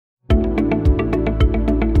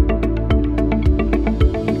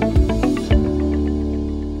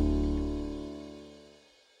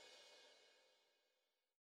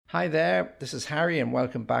Hi there, this is Harry, and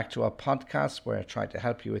welcome back to our podcast where I try to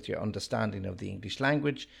help you with your understanding of the English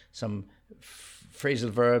language, some phrasal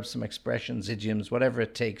verbs, some expressions, idioms, whatever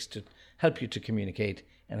it takes to help you to communicate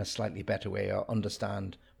in a slightly better way or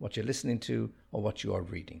understand what you're listening to or what you are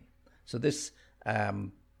reading. So this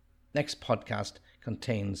next podcast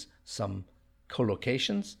contains some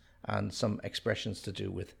collocations and some expressions to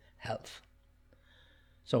do with health.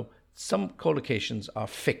 So some collocations are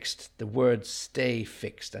fixed. The words stay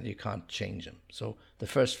fixed and you can't change them. So the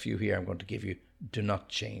first few here I'm going to give you do not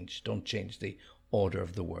change. Don't change the order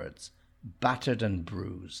of the words. Battered and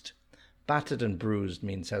bruised. Battered and bruised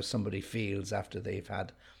means how somebody feels after they've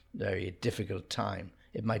had a very difficult time.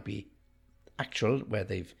 It might be actual, where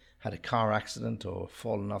they've had a car accident or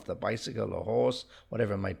fallen off the bicycle or horse,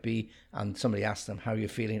 whatever it might be, and somebody asks them, how are you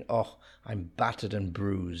feeling? Oh, I'm battered and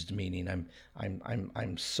bruised, meaning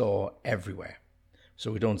I'm sore everywhere.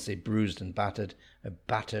 So we don't say bruised and battered,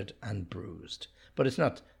 battered and bruised. But it's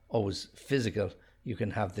not always physical. You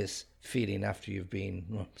can have this feeling after you've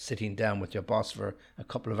been sitting down with your boss for a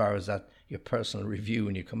couple of hours at your personal review,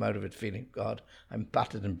 and you come out of it feeling, God, I'm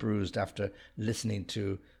battered and bruised after listening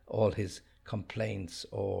to all his complaints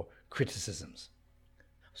or criticisms.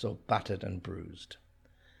 So battered and bruised.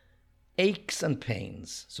 Aches and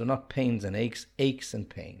pains. So not pains and aches, aches and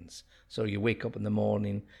pains. So you wake up in the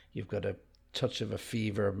morning, you've got a touch of a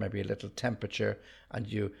fever, maybe a little temperature,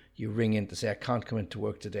 and you ring in to say, I can't come into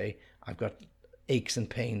work today. I've got aches and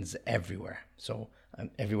pains everywhere. So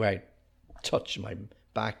everywhere I touch, my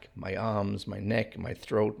back, my arms, my neck, my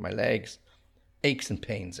throat, my legs, aches and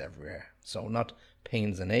pains everywhere. So not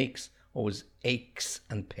pains and aches, always aches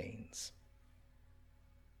and pains.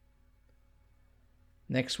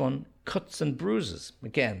 Next one, cuts and bruises.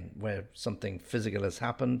 Again, where something physical has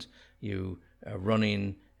happened, you are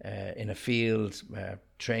running in a field,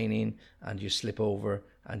 training, and you slip over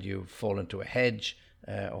and you fall into a hedge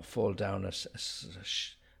or fall down a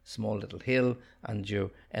small little hill, and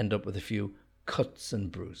you end up with a few cuts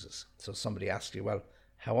and bruises. So somebody asks you, well,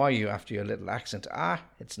 how are you after your little accident?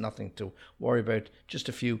 It's nothing to worry about, just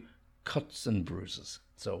a few cuts and bruises.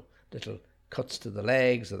 So little cuts to the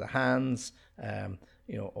legs or the hands,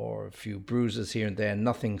 or a few bruises here and there,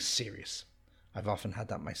 nothing serious. I've often had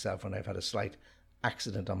that myself when I've had a slight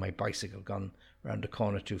accident on my bicycle, gone around a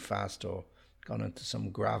corner too fast or gone into some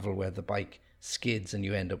gravel where the bike skids and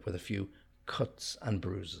you end up with a few cuts and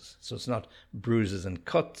bruises. So it's not bruises and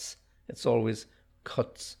cuts, it's always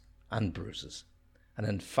cuts and bruises. And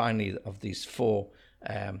then finally, of these four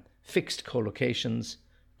fixed collocations,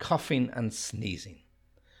 coughing and sneezing.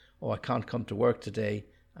 Oh, I can't come to work today.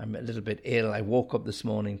 I'm a little bit ill. I woke up this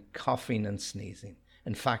morning coughing and sneezing.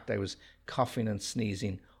 In fact, I was coughing and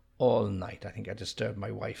sneezing all night. I think I disturbed my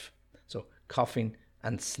wife. So coughing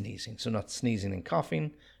and sneezing. So not sneezing and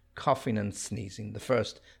coughing, coughing and sneezing. The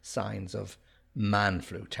first signs of man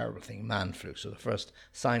flu, terrible thing, man flu. So the first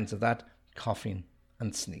signs of that, coughing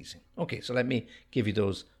and sneezing. Okay, so let me give you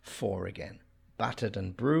those four again. Battered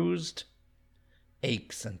and bruised,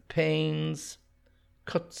 aches and pains,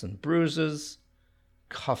 cuts and bruises,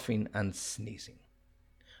 coughing and sneezing.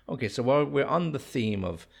 Okay, so while we're on the theme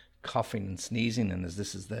of coughing and sneezing, and as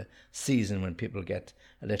this is the season when people get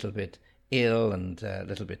a little bit ill and a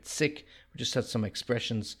little bit sick, we just had some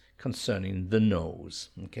expressions concerning the nose.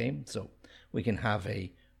 Okay, so we can have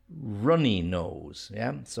a runny nose,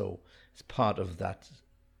 yeah? So it's part of that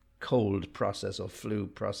cold process or flu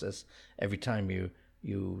process. Every time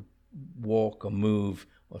you walk or move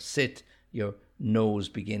or sit, your nose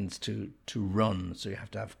begins to run. So you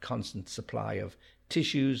have to have constant supply of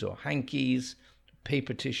tissues or hankies,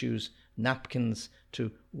 paper tissues, napkins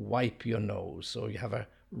to wipe your nose. So you have a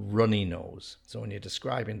runny nose. So when you're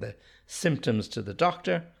describing the symptoms to the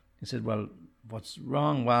doctor, you said, well, what's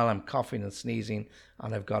wrong? Well, I'm coughing and sneezing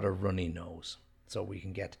and I've got a runny nose. So we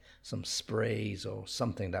can get some sprays or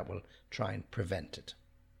something that will try and prevent it.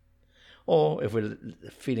 Or if we're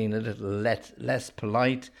feeling a little less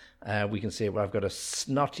polite, we can say, well, I've got a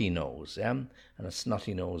snotty nose. Yeah? And a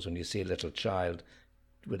snotty nose, when you see a little child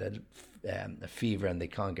with a fever and they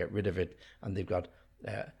can't get rid of it and they've got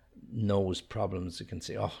nose problems, you can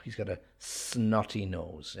say, oh, he's got a snotty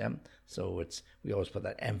nose. Yeah? So we always put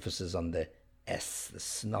that emphasis on the S, the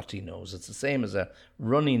snotty nose. It's the same as a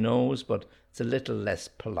runny nose, but it's a little less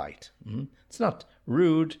polite. It's not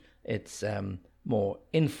rude, it's more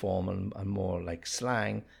informal and more like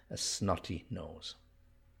slang, a snotty nose.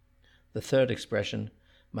 The third expression,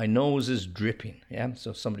 my nose is dripping. Yeah,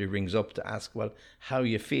 so somebody rings up to ask, well, how are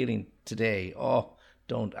you feeling today? Oh,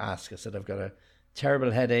 don't ask. I said, I've got a terrible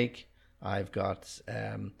headache. I've got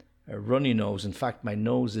a runny nose. In fact, my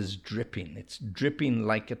nose is dripping. It's dripping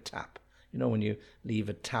like a tap. You know, when you leave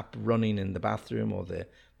a tap running in the bathroom or the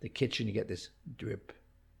kitchen, you get this drip,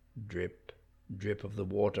 drip, drip of the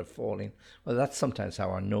water falling. Well, that's sometimes how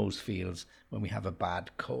our nose feels when we have a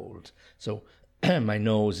bad cold. So my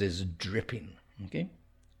nose is dripping, okay?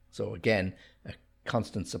 So again, a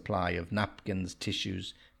constant supply of napkins,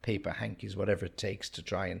 tissues, paper hankies, whatever it takes to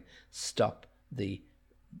try and stop the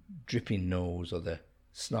dripping nose or the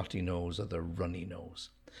snotty nose or the runny nose.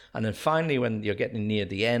 And then finally, when you're getting near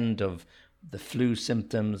the end of the flu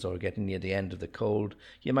symptoms or getting near the end of the cold,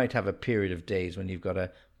 you might have a period of days when you've got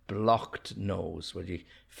a blocked nose where you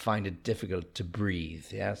find it difficult to breathe.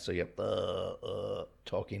 Yeah, so you're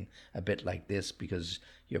talking a bit like this because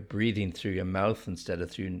you're breathing through your mouth instead of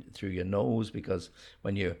through your nose, because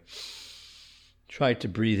when you try to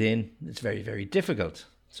breathe in, it's very, very difficult.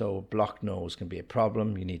 So blocked nose can be a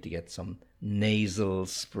problem. You need to get some nasal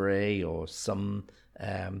spray or some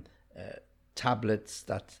tablets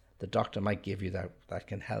that the doctor might give you that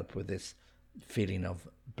can help with this feeling of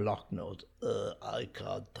blocked nose. I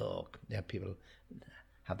can't talk. Yeah, people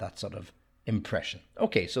have that sort of impression.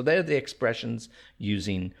 Okay, so they're the expressions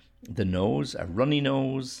using the nose: a runny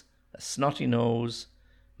nose, a snotty nose,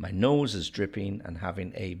 my nose is dripping, and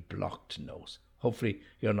having a blocked nose. Hopefully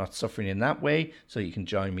you're not suffering in that way, so you can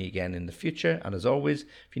join me again in the future. And as always,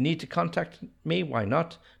 if you need to contact me, why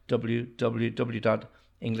not?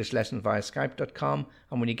 www.englishlessonviaskype.com.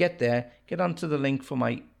 And when you get there, get onto the link for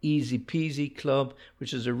my Easy Peasy Club,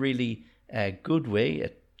 which is a really good way, a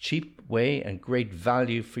cheap way and great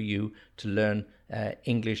value for you to learn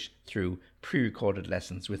English through pre-recorded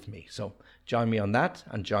lessons with me. So join me on that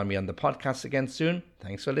and join me on the podcast again soon.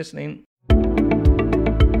 Thanks for listening.